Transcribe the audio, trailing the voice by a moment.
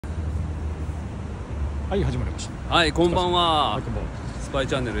はい、始まりました。はい、こんばんは。はい、こんばんは。スパイ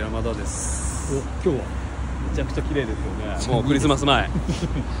チャンネル山田です。お、今日はめちゃくちゃ綺麗ですよね。もうクリスマス前。ちょ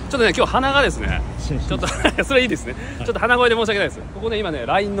っとね、今日鼻がですね、ちょっとそれいいですね。ちょっと鼻声で申し訳ないです。ここね、今ね、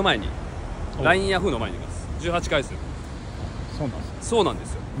LINE の前に、LINE ヤフーの前にいます。18回数。そうなんです。そうなんで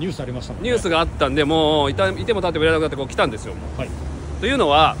すよ。ニュースありましたもんね。ニュースがあったんで、もういても立ってもいられなくなってこう来たんですよ。はい。というの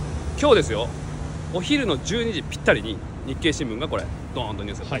は、今日ですよ。お昼の12時ぴったりに日経新聞がこれドーンと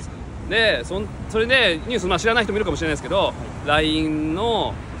ニュースが出てます。はいでそれでニュース、知らない人もいるかもしれないですけど、はい、LINE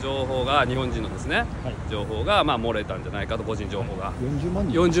の情報が日本人のですね、はい、情報が漏れたんじゃないかと、個人情報が、はい、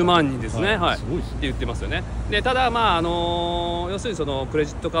40万人ですね、はい、すごいですねって言ってますよね。でただ、要するにそのクレ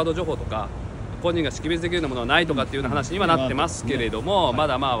ジットカード情報とか本人が識別できるようなものはないとかっていうような話にはなってますけれども、はい、ま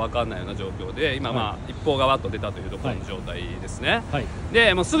だ分かんないような状況で今、一報がわっと出たというところの状態ですね、はい、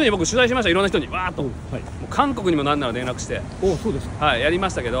でもうすぐに僕取材しました。いろんな人にわーっと、はい、もう韓国にもなんなら連絡して、そうですか、はい、やりま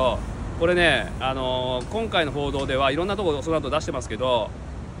したけど、これね、今回の報道ではいろんなところその後出してますけど、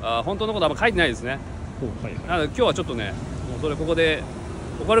本当のことはあんま書いてないですね。はい、なので今日はちょっとね、もうそれここで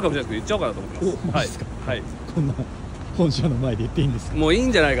怒られるかもしれないですけど言っちゃおうかなと思ってます。はい、こんな本社の前で言っていいんですか？もういい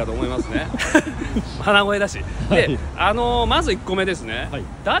んじゃないかと思いますね。鼻声だし、で、まず1個目ですね、はい、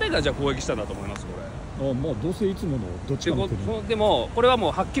誰がじゃあ攻撃したんだと思います？これどうせいつものどっちかの国でもこれはも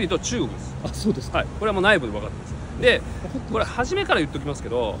うはっきりと中国です。あ、そうですか。はい、これはもう内部で分かってます。でこれ初めから言っておきますけ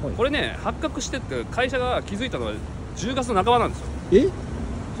ど、はい、これね発覚してって会社が気づいたのは10月の半ばなんですよ。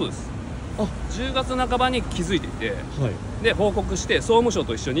そうです。10月半ばに気づいていて、はい、で報告して総務省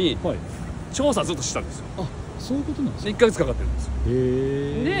と一緒に調査ずっとしたんですよ。そういうことなんですか。1ヶ月かかってるんですよ。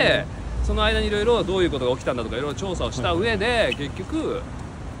でその間にいろいろどういうことが起きたんだとかいろいろ調査をした上で、結局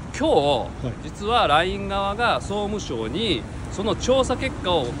今日、実は LINE 側が総務省にその調査結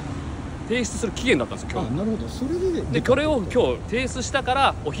果を提出する期限だったんですよ、今日。なるほど。それでこれを今日提出したか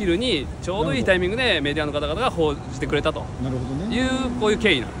らお昼にちょうどいいタイミングでメディアの方々が報じてくれたというこういう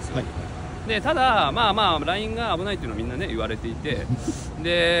経緯なんですよ。でただLINE が危ないっていうのはみんなね言われていて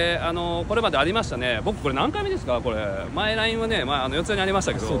でこれまでありましたね。僕これ何回目ですか？これ前 LINE はね、四谷にありまし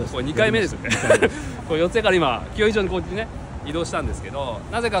たけど、これ2回目ですよね。これ四谷から今清井町にこっちね移動したんですけど、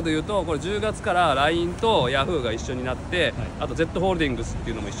なぜかというとこれ10月から LINE と Yahoo が一緒になって、あと Z ホールディングスって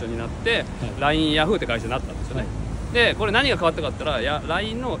いうのも一緒になって LINE、Yahoo って会社になったんですよね。でこれ何が変わったかって言ったら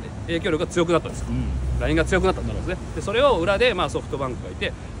LINE の影響力が強くなったんですよ。LINE が強くなったんですね。でそれを裏でソフトバンクがい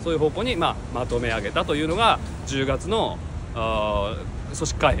て、そういう方向にまとめ上げたというのが10月の組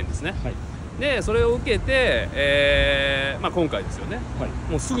織改編ですね。でそれを受けて、今回ですよね。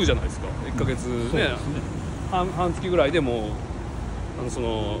もうすぐじゃないですか。1ヶ月ね、半月ぐらいでもうそ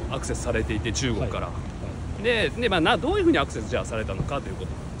のアクセスされていて、中国から。でどういうふうにアクセスじゃあされたのかというこ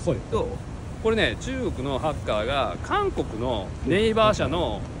となんですけど、これね中国のハッカーが韓国のネイバー社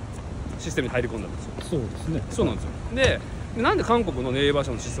のシステムに入り込んだんですよ。そうですね。そうなんですよ。でなんで韓国のネイバー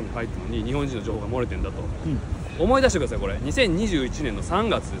社のシステムに入ってるのに日本人の情報が漏れてんだと、思い出してください。これ2021年の3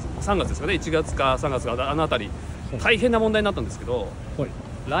月ですかね。1月か3月かあの辺り、大変な問題になったんですけど、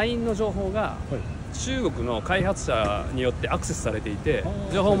LINE の情報が中国の開発者によってアクセスされていて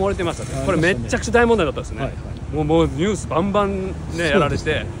情報漏れてましたね。これめちゃくちゃ大問題だったんですね。もうニュースバンバンねやられ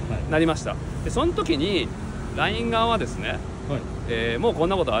てなりました。でその時に LINE 側はですね、もうこん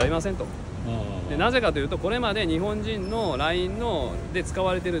なことはありませんと。でなぜかというと、これまで日本人の LINE で使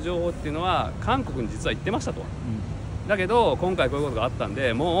われている情報っていうのは韓国に実は行ってましたと。だけど今回こういうことがあったん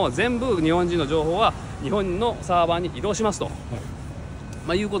で、もう全部日本人の情報は日本のサーバーに移動しますと、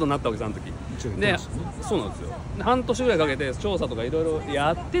いうことになったわけです、あの時。でそうなんですよ。半年ぐらいかけて調査とかいろいろ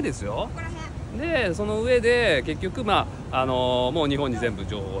やってですよ。でその上で結局もう日本に全部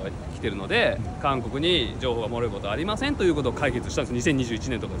情報が来てるので、韓国に情報が漏れることはありませんということを解決したんです。2021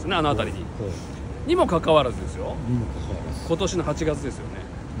年とかですね、あの辺りにもかかわらずですよ、今年の8月ですよね。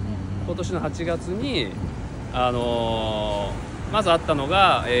今年の8月にまずあったの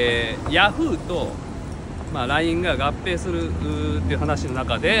が、Yahoo とLINE が合併するっていう話の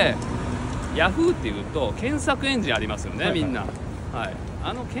中で、Yahoo っていうと検索エンジンありますよね、みんな。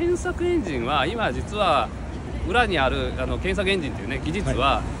検索エンジンは今実は裏にある検索エンジンっていうね技術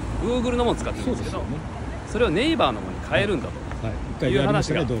は Google のものを使ってるんですけど、それをネイバーのものに変えるんだという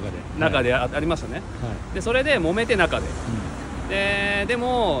話が中でありましたね。でそれで揉めて中で、で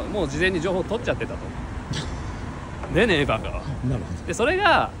ももう事前に情報を取っちゃってたと。でネイバーがでそれ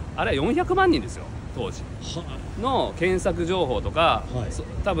があれは400万人ですよ、当時の検索情報とか、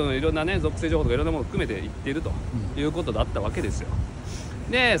多分いろんなね属性情報とかいろんなものを含めて言っているということだったわけですよ。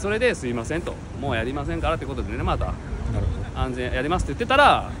でそれですいませんと、もうやりませんからということでね、また安全やりますって言ってた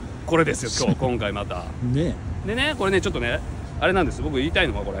らこれですよ、今回また。でねこれねちょっとねあれなんです。僕言いたい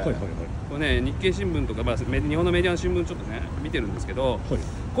のはこれ、はいはいはい、これね、日経新聞とか、まあ、日本のメディアの新聞ちょっとね見てるんですけど、はい、こ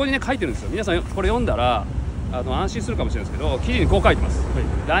こにね書いてるんですよ。皆さんこれ読んだら安心するかもしれないですけど、記事にこう書いてます、はい、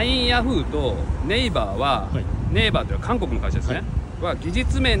LINE ヤフーとネイバーは、はい、ネイバーというのは韓国の会社ですね、はい、技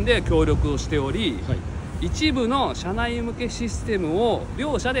術面で協力をしており、はい、一部の社内向けシステムを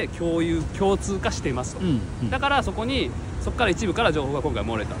両社で共通化していますと、うんうん、だからそこから一部から情報が今回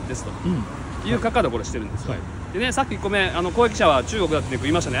漏れたんですと、うん、いう書き方をこれしてるんですよ、はい、でね、さっき1個目公益者は中国だって言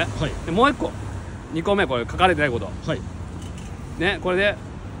いましたね、はい、でもう1個2個目これ書かれてないこと、はい、ね、これ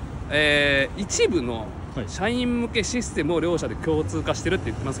で、一部の社員向けシステムを両社で共通化してるって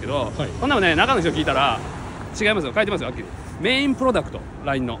言ってますけど、はい、こんなのね、中の人聞いたら違いますよ、書いてますよ、はっきりメインプロダクト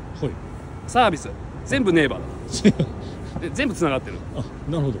LINE の、はい、サービス全部ネイバーだで全部つながってる。あ、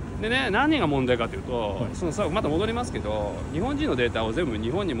なるほど。でね、何が問題かというと、はい、さまた戻りますけど、日本人のデータを全部日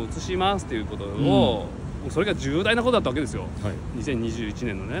本にも移しますということを、それが重大なことだったわけですよ、はい、2021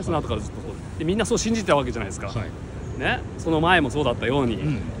年のね、その後からずっとそうで、みんなそう信じてたわけじゃないですか、はい、ね、その前もそうだったように、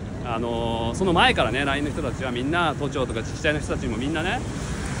その前からね LINE の人たちはみんな、都庁とか自治体の人たちもみんなね、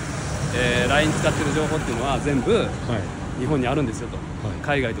LINE 使ってる情報っていうのは全部、はい、日本にあるんですよと、はい、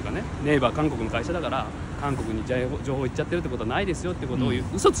海外とかね、ネイバー韓国の会社だから韓国に情報行っちゃってるってことはないですよってことを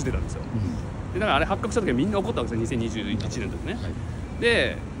嘘ついてたんですよ、でだからあれ発覚した時はみんな怒ったわけですよ、2021年の時ね、はい、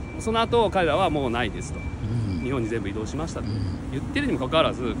でその後彼らはもうないですと、日本に全部移動しましたと言ってるにもかかわ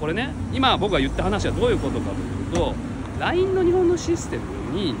らず、これね、今僕が言った話はどういうことかというと、 LINE の日本のシステム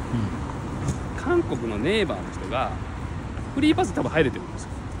に韓国のネイバーの人がフリーパスで多分入れてるんですよ。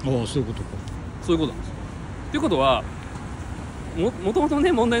ああ、そういうことか。そういうことなんですよ。ということは もともと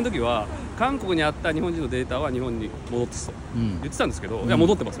ね、問題の時は韓国にあった日本人のデータは日本に戻ってと言ってたんですけど、いや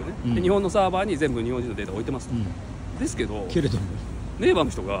戻ってますよね、で日本のサーバーに全部日本人のデータを置いてますと、ですけどネイバーの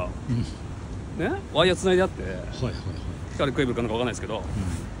人が、ね、ワイヤーつないであって、光ケーブルかなんか分かんないですけど、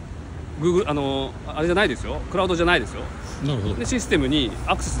Google あれじゃないですよ、クラウドじゃないですよ。なるほど。でシステムに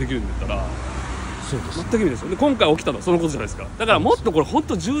アクセスできるんだったら、そうです、全く意味ですよ。で今回起きたのはそのことじゃないですか。だからもっとこれ本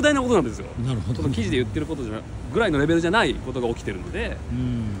当重大なことなんですよ。なるほど。その記事で言ってることじゃぐらいのレベルじゃないことが起きてるので、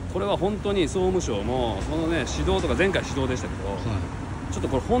これは本当に総務省もそのね、指導とか前回指導でしたけど、はい、ちょっと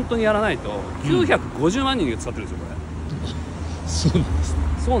これ本当にやらないと950万人が使ってるんですよこれ。そうなんですね。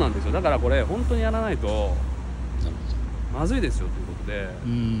そうなんですよ。だからこれ本当にやらないとまずいですよということ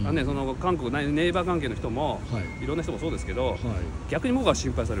で、その韓国ネイバー関係の人も、はい、いろんな人もそうですけど、はい、逆に僕は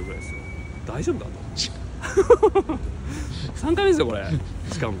心配されるぐらいですよ。大丈夫だと3回目ですよこれ。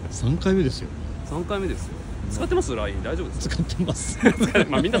しかも3回目ですよ。3回目ですよ。使ってます LINE 大丈夫ですか？使ってます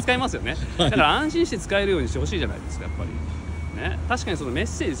まあみんな使いますよね、はい、だから安心して使えるようにしてほしいじゃないですかやっぱりね。確かにそのメッ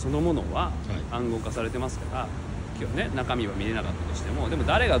セージそのものは暗号化されてますから、今日ね中身は見れなかったとしても、でも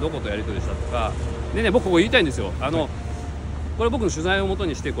誰がどことやり取りしたとかでね、僕ここ言いたいんですよ。これ僕の取材をもと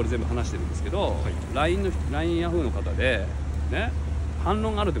にしてこれ全部話してるんですけど、はい、LINE ヤフーの方でね反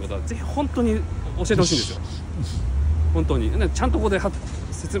論があるということはぜひ本当に教えてほしいんですよ本当にちゃんとここでそ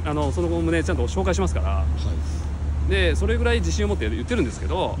の後もねちゃんと紹介しますから、はい、でそれぐらい自信を持って言ってるんですけ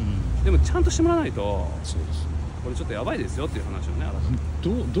ど、でもちゃんとしてもらわないと、そうです、これちょっとやばいですよっていう話をね。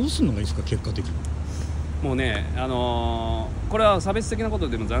どうするのがいいですか結果的に。もうね、これは差別的なこと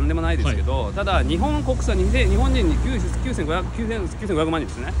でも何でもないですけど、はい、ただ日本国産に日本人に9500万人で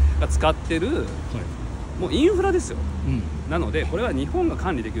すねが使ってる、はい、もうインフラですよ、なのでこれは日本が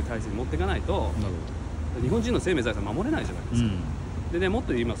管理できる体制に持っていかないと、なるほど、日本人の生命財産守れないじゃないですか、でね、もっ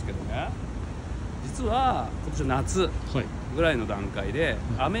と言いますけどね、実は今年の夏ぐらいの段階で、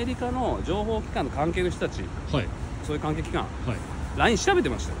アメリカの情報機関の関係の人たち、はい、そういう関係機関、はい、LINE 調べて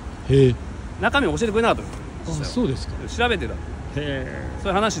ましたよ。へえ。中身を教えてくれなかったんですよ。そうですか。調べてた。へえ。そうい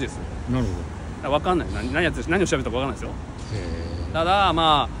う話ですよ。なるほど。分かんない。何を調べたか分かんないですよ。へえ。ただ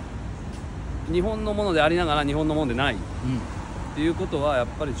まあ日本のものでありながら日本のものでない、っていうことはやっ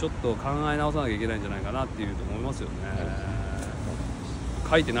ぱりちょっと考え直さなきゃいけないんじゃないかなっていうと思いますよね。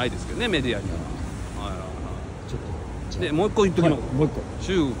書いてないですけどね、メディアには。ちょっとでもう一個言っときます。もう一個。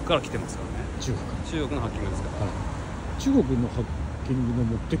中国から来てますからね。中国のハッキングですから。中国のハッキングの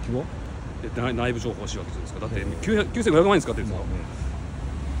目的は？内部情報を仕分けするんですか。だって9500万円使ってるんですよ。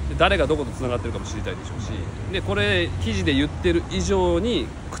誰がどことつながってるかも知りたいでしょうし、でこれ記事で言ってる以上に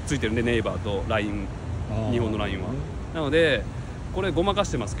くっついてるんで、ネイバーと LINE、 日本の LINE は。なのでこれごまかし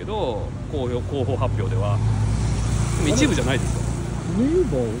てますけど、広報発表ではでも一部じゃないですよ。ネイ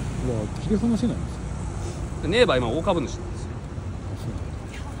バーは切り離せないんですか？ネイバー今大株主なんですよ。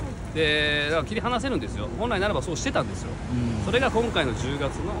でだから切り離せるんですよ。本来ならばそうしてたんですよ、それが今回の10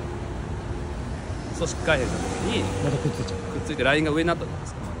月の組織改編の時にまたくっついて LINE が上になったじゃないで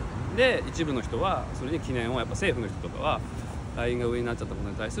すか。で一部の人はそれに懸念を、やっぱ政府の人とかは LINE が上になっちゃったこと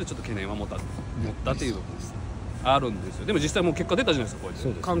に対するちょっと懸念は持ったっていう部分です。あるんですよ。でも実際もう結果出たじゃないですか。こうやって、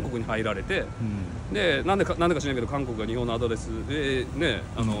ね、韓国に入られて、でなんでか知らないけど韓国が日本のアドレスでね、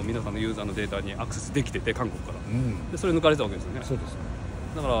皆さんのユーザーのデータにアクセスできてて、韓国から、でそれ抜かれてたわけですよね。そうですね。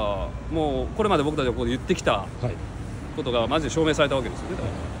だからもうこれまで僕たちがここで言ってきたことがマジで証明されたわけですよね。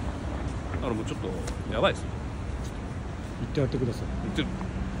だからもうちょっとやばいですよ。言ってやってください。言ってる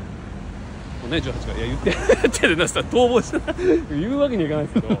もうね、18からいや言ってるなしたら逃亡した言うわけにいかない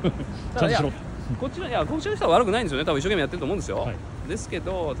ですけどただいやこっちの人は悪くないんですよね。多分一生懸命やってると思うんですよ、ですけ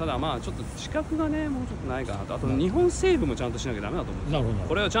ど、ただまあちょっと資格がねもうちょっとないかなと。あと日本政府もちゃんとしなきゃダメだと思うんですよ。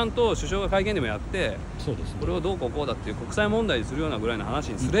これをちゃんと首相が会見でもやって、これをどうこうこうだっていう国際問題にするようなぐらいの話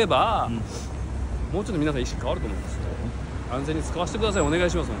にすれば、もうちょっと皆さん意識変わると思うんですよ。安全に使わせてください、お願い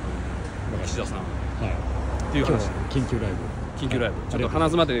します本当に岸田さんっていう話。緊急ライブちょっと鼻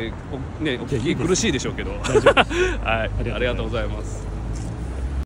詰まってねお聞き苦しいでしょうけどはい、ありがとうございます。